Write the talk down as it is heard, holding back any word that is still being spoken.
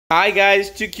Hi guys,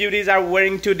 two cuties are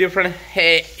wearing two different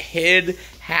head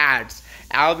hats.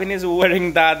 Alvin is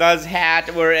wearing Dada's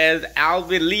hat, whereas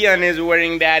Leon is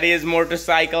wearing Daddy's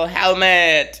motorcycle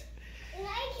helmet.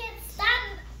 I can't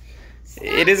stop.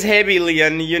 It is heavy,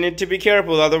 Leon. You need to be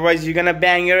careful, otherwise you're gonna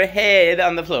bang your head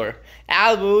on the floor.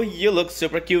 Albu, you look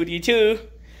super cutie too.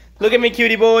 Look at me,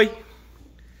 cutie boy.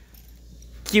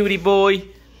 Cutie boy.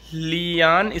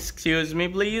 Leon, excuse me,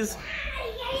 please.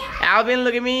 Alvin,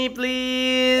 look at me,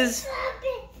 please.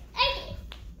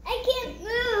 I can't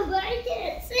move. I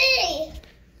can't see.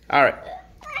 All right.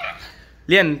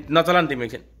 Leon, not so long, Timmy.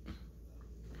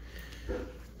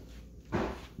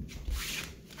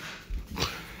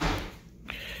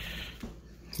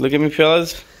 Look at me,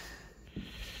 fellas.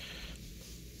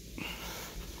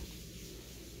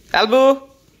 Albu.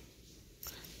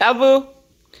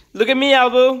 Look at me,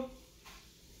 Albu.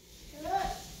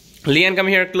 Leon, come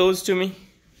here close to me.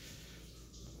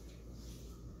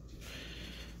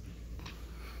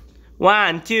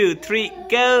 1, 2, 3,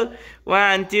 go.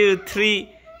 1, 2, 3,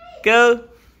 go.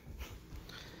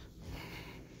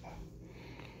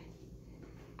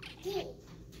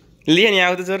 Leon, यहाँ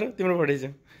आउँदै छ र तिम्रो photo छ